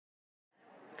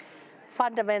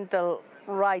Fundamental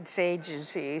Rights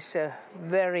Agency is a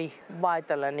very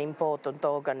vital and important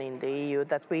organ in the EU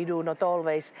that we do not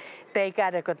always take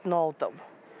adequate note of,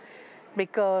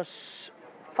 because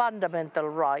fundamental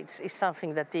rights is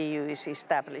something that the EU is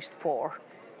established for.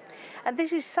 And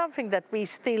this is something that we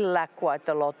still lack quite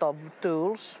a lot of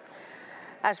tools.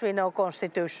 As we know,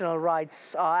 constitutional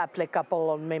rights are applicable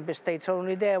on member states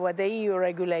only there where the EU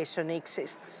regulation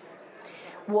exists.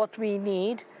 What we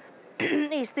need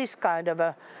is this kind of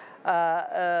a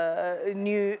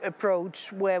new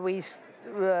approach where we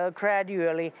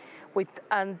gradually, with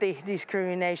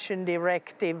anti-discrimination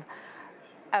directive,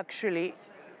 actually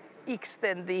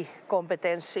extend the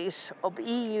competencies of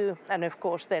EU and of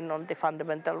course then on the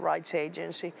Fundamental Rights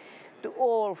Agency to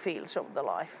all fields of the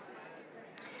life.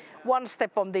 One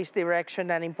step on this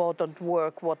direction and important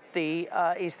work what the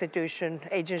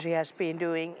agency has been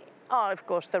doing are of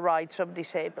course the rights of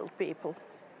disabled people.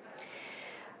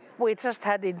 We just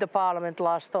had in the Parliament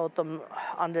last autumn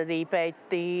under debate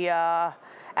the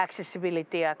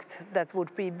Accessibility Act that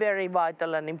would be very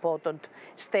vital and important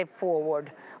step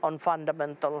forward on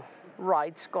fundamental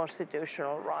rights,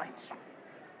 constitutional rights.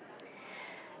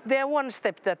 There one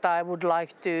step that I would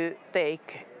like to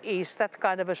take is that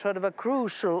kind of a sort of a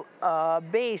crucial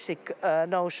basic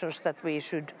notions that we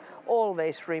should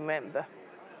always remember.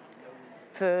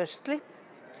 Firstly,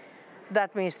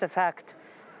 that means the fact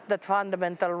that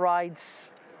fundamental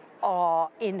rights are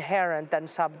inherent and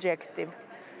subjective.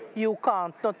 You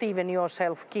can't, not even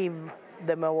yourself, give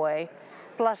them away.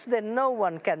 Plus then no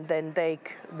one can then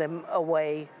take them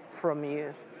away from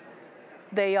you.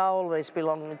 They are always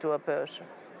belonging to a person.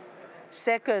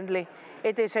 Secondly,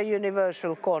 it is a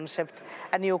universal concept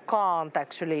and you can't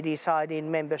actually decide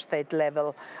in member state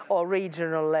level or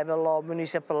regional level or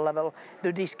municipal level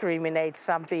to discriminate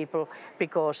some people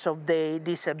because of their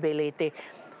disability,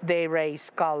 their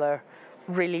race, color,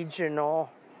 religion or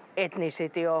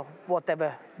ethnicity or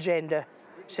whatever gender,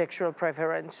 sexual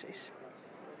preferences.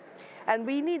 And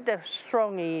we need a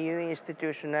strong EU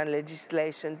institution and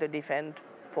legislation to defend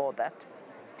for that.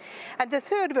 And the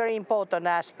third very important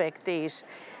aspect is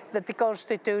that the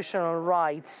constitutional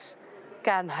rights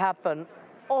can happen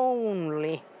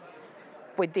only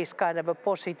with this kind of a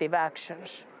positive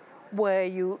actions where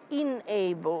you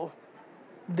enable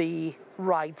the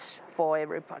rights for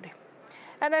everybody.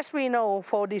 And as we know,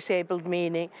 for disabled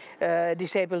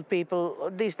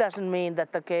people, this doesn't mean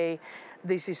that, okay,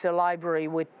 this is a library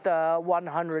with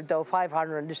 100 or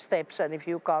 500 steps and if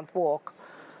you can't walk,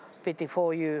 pity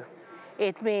for you.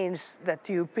 It means that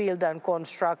you build and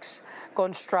construct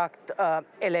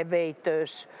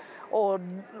elevators or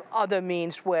other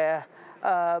means where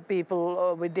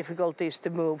people with difficulties to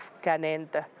move can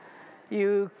enter.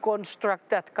 You construct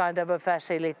that kind of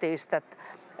facilities that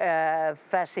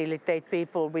facilitate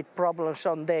people with problems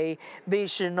on their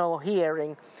vision or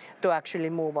hearing to actually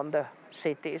move on the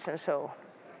cities and so on.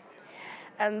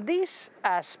 And this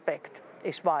aspect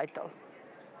is vital.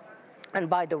 And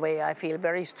by the way, I feel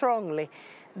very strongly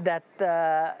that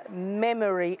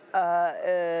memory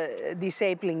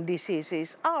disabling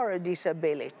diseases are a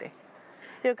disability.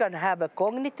 You can have a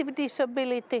cognitive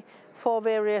disability for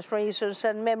various reasons,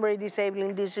 and memory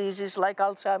disabling diseases like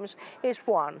Alzheimer's is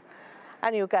one.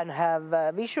 And you can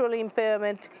have visual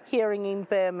impairment, hearing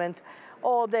impairment,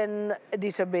 or then a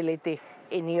disability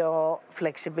in your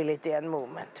flexibility and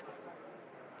movement.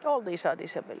 All these are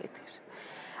disabilities.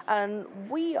 And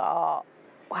we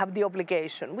have the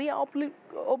obligation, we are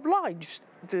obliged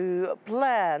to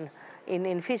plan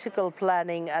in physical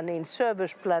planning and in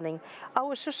service planning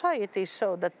our society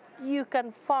so that you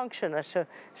can function as a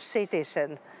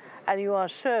citizen and you are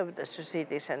served as a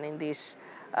citizen in these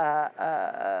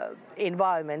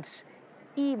environments,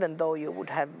 even though you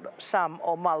would have some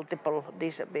or multiple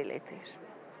disabilities.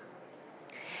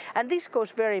 And this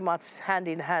goes very much hand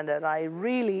in hand, and I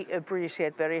really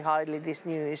appreciate very highly this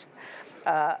newest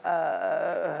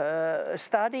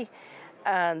study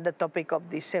and the topic of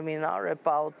this seminar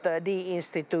about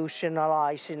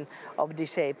deinstitutionalizing of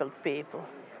disabled people.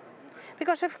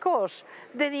 Because of course,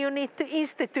 then you need to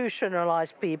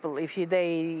institutionalize people if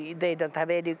they don't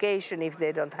have education, if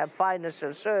they don't have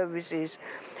financial services,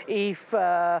 if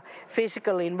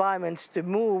physical environments to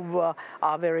move are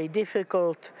very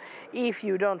difficult, if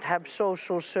you don't have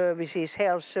social services,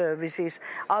 health services,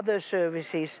 other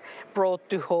services brought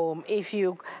to home, if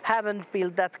you haven't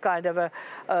built that kind of a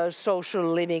social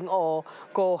living or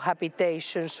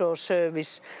cohabitations or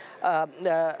service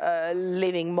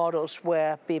living models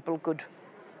where people could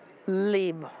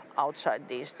live outside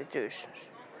the institutions.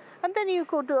 And then you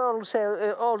could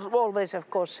also always, of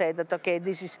course, say that, okay,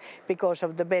 this is because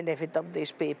of the benefit of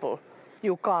these people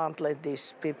You can't let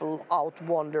these people out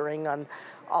wandering and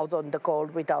out on the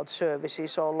cold without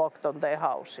services or locked on their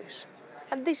houses.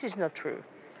 And this is not true.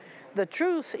 The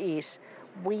truth is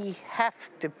we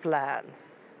have to plan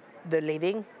the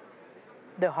living,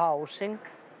 the housing,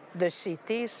 the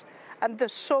cities, and the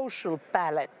social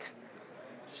palette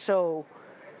so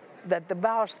that the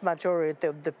vast majority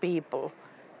of the people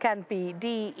can be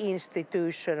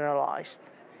deinstitutionalized,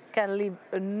 can live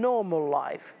a normal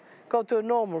life, go to a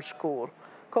normal school,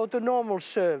 go to normal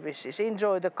services,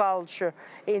 enjoy the culture,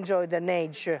 enjoy the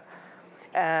nature,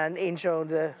 and enjoy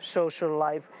the social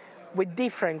life with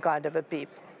different kind of a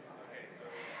people.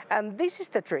 And this is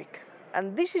the trick,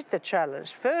 and this is the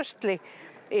challenge. Firstly,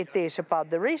 it is about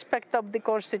the respect of the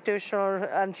constitutional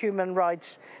and human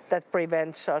rights that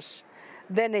prevents us.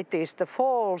 Then it is the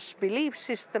false belief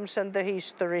systems and the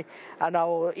history and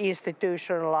our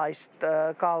institutionalized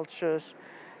cultures.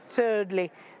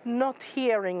 Thirdly, not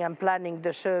hearing and planning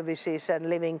the services and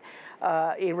living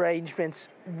arrangements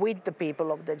with the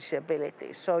people with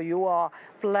disabilities. So you are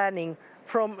planning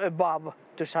from above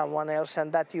to someone else,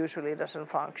 and that usually doesn't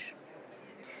function.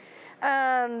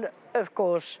 And of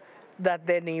course, that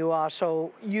then you are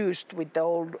so used with the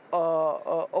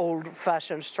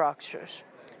old-fashioned structures.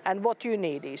 And what you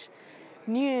need is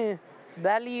new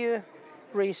value,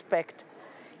 respect,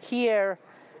 hear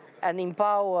and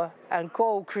empower and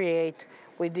co-create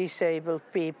with disabled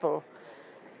people.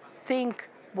 Think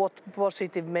what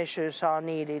positive measures are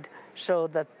needed so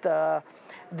that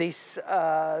this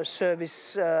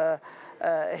service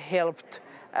helped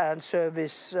and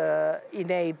service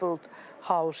enabled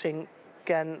housing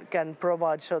can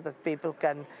provide so that people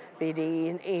can be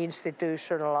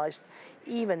institutionalized,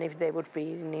 even if they would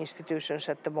be in institutions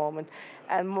at the moment.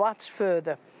 And much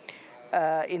further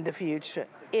in the future,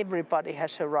 everybody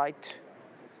has a right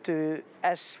to,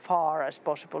 as far as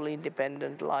possible,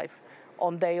 independent life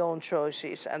on their own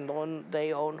choices and on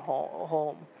their own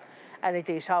home. And it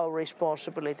is our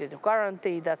responsibility to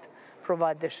guarantee that,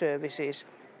 provide the services,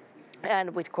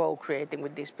 and with co-creating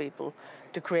with these people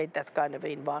to create that kind of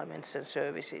environments and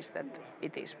services that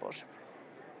it is possible.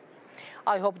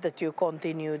 I hope that you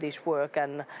continue this work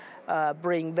and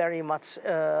bring very much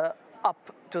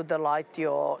up to the light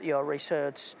your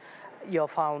research, your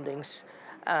findings,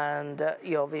 and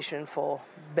your vision for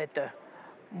better,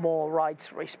 more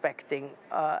rights-respecting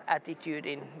attitude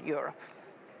in Europe.